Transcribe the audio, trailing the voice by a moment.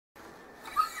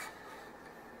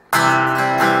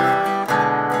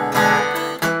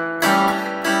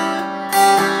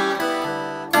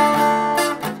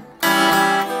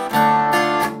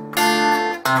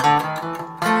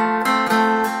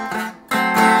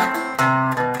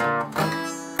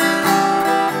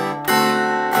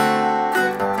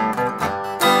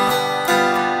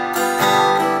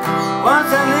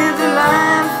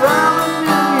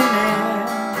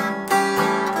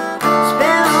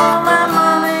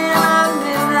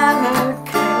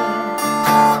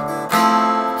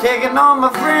taking all my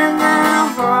friends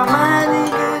down for a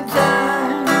mighty good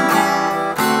time.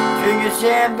 Drinking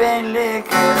champagne liquor,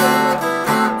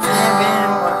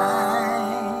 champagne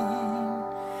wine.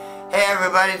 Hey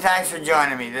everybody, thanks for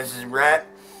joining me. This is Brett,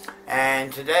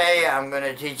 and today I'm going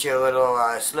to teach you a little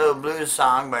slow blues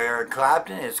song by Eric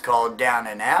Clapton. It's called Down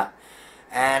and Out,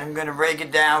 and I'm going to break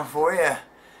it down for you.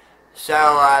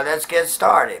 So let's get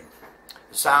started.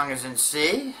 The song is in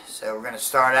C, so we're going to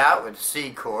start out with the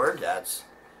C chord. That's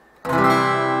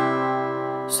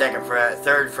second fret,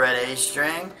 third fret A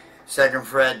string, second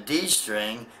fret D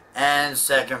string, and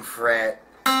second fret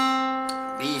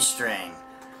B string.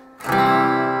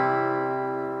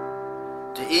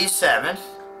 To E7,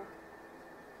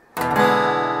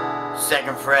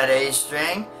 second fret A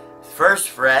string, first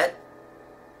fret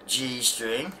G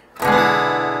string,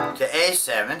 to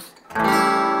A7,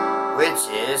 which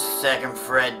is second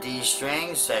fret D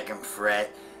string, second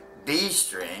fret B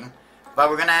string, but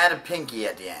we're going to add a pinky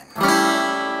at the end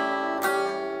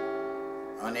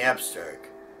on the upstroke.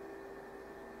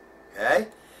 Okay?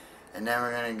 And then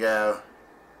we're going to go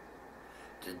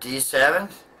to D7,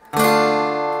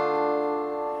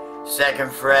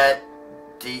 second fret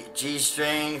G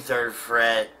string, third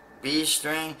fret B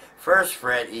string, first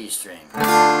fret E string.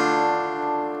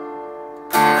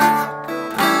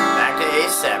 Back to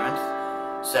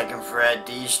A7, second fret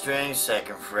D string,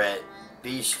 second fret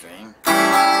B string,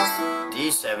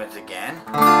 D7th again,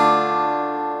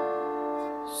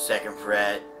 second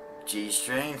fret G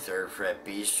string, third fret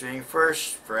B string,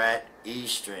 first fret E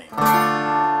string.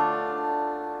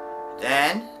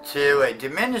 Then to a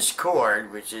diminished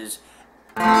chord, which is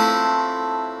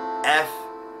F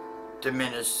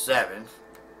diminished 7th,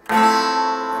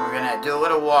 and we're going to do a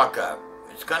little walk up.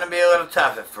 It's going to be a little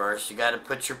tough at first. You got to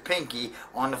put your pinky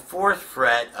on the 4th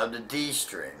fret of the D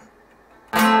string.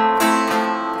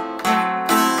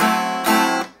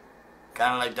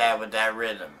 Kind of like that with that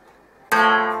rhythm.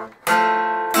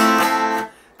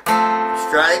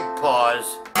 Strike,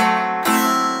 pause,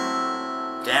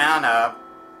 down, up.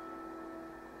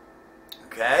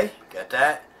 Okay, got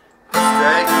that?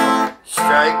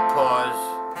 Strike, pause.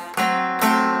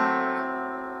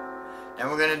 Then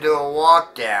we're going to do a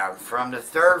walk down from the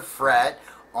 3rd fret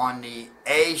on the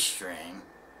A string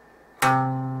to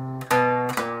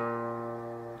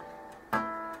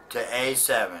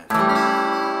A7.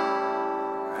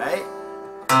 Right?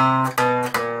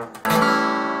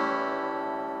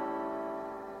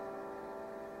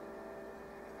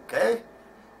 Okay?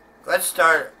 Let's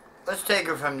take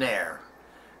it from there.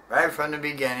 Right from the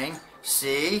beginning.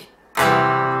 C.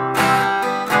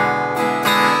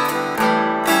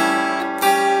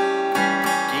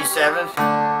 D7,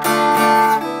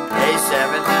 A7,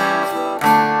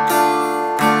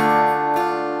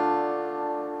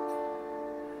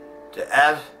 to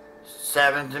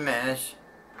F7 diminished,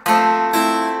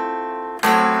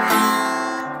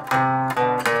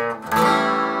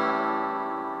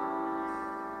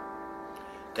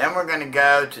 then we're going to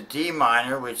go to D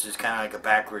minor, which is kind of like a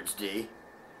backwards D.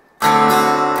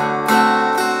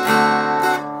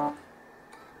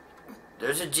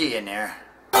 There's a G in there.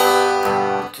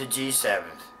 To G7.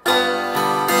 A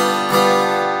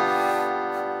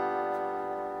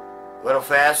little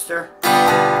faster.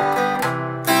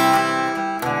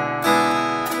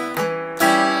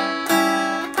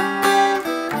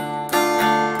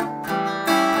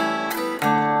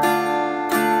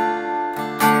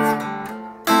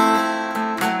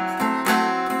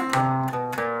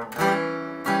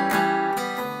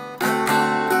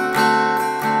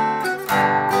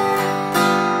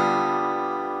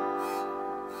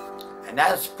 And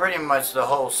that's pretty much the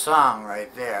whole song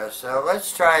right there. So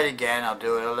let's try it again. I'll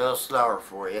do it a little slower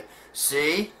for you.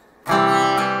 C, E7,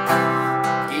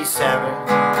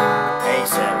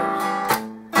 A7,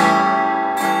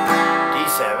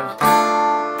 D7,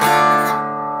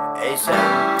 A7,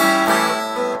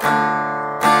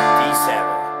 D7.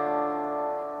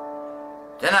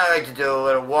 Then I like to do a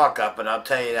little walk up, but I'll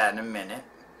tell you that in a minute.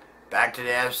 Back to the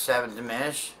F7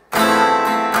 diminished.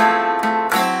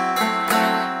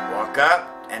 Walk up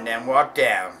and then walk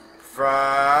down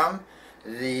from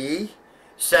the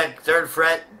 3rd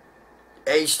fret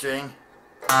A string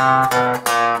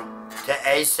to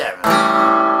A7.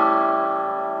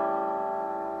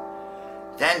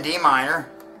 Then D minor.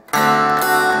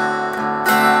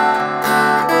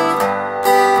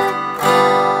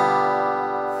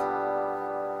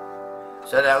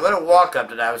 So that little walk up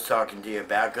that I was talking to you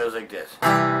about goes like this.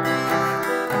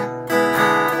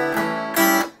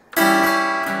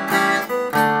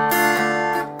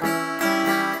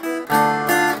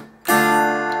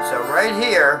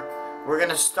 Here, we're going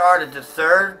to start at the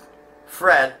 3rd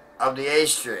fret of the A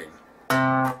string.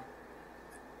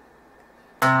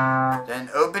 then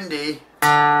open D,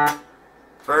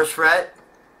 first fret,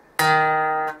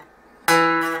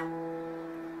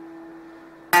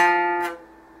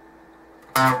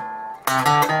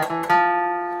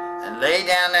 and lay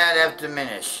down that F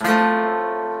diminished.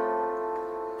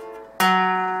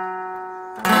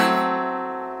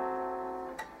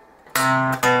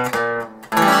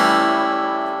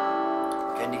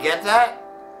 Can you get that?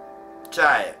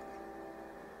 Try it.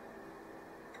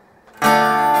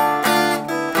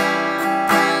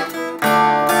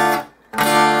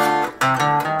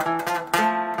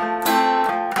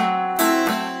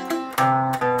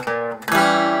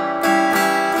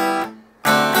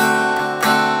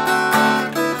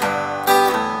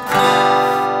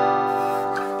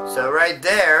 So right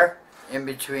there, in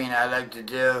between, I like to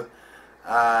do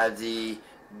the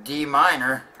D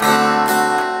minor. In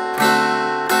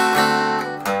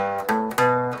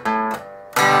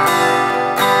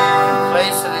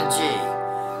place of the G.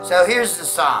 So here's the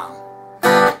song.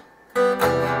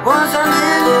 Once I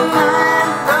lived a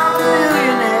life of a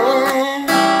millionaire.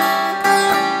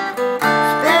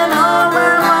 Spent all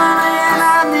my money and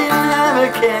I didn't have a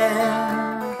care.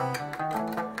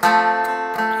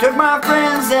 Took my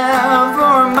friends out for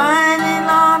a mighty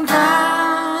long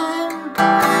time,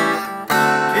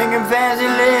 drinking fancy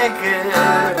liquor,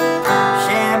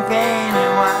 champagne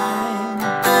and wine.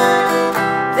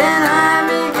 Then I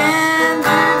began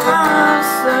to cross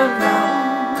the road.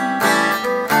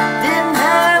 Didn't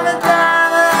have a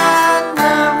dollar, had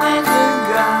nowhere to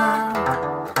go.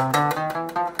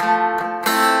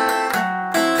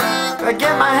 I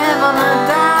get my hands on the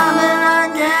dollar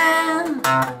again.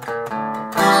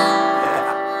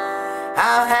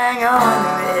 I'll hang on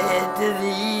to it to the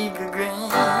eagle grand.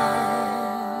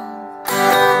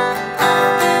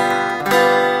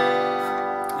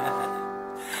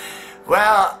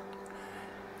 Well,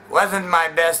 wasn't my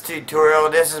best tutorial.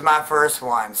 This is my first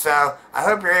one. So I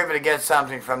hope you're able to get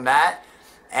something from that.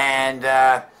 And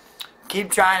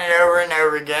keep trying it over and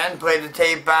over again. Play the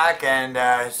tape back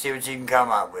and see what you can come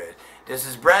up with. This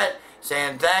is Brett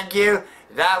saying thank you.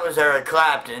 That was Eric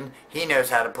Clapton. He knows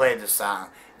how to play the song.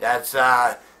 That's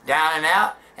down and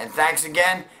out. And thanks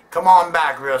again. Come on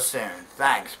back real soon.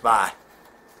 Thanks. Bye.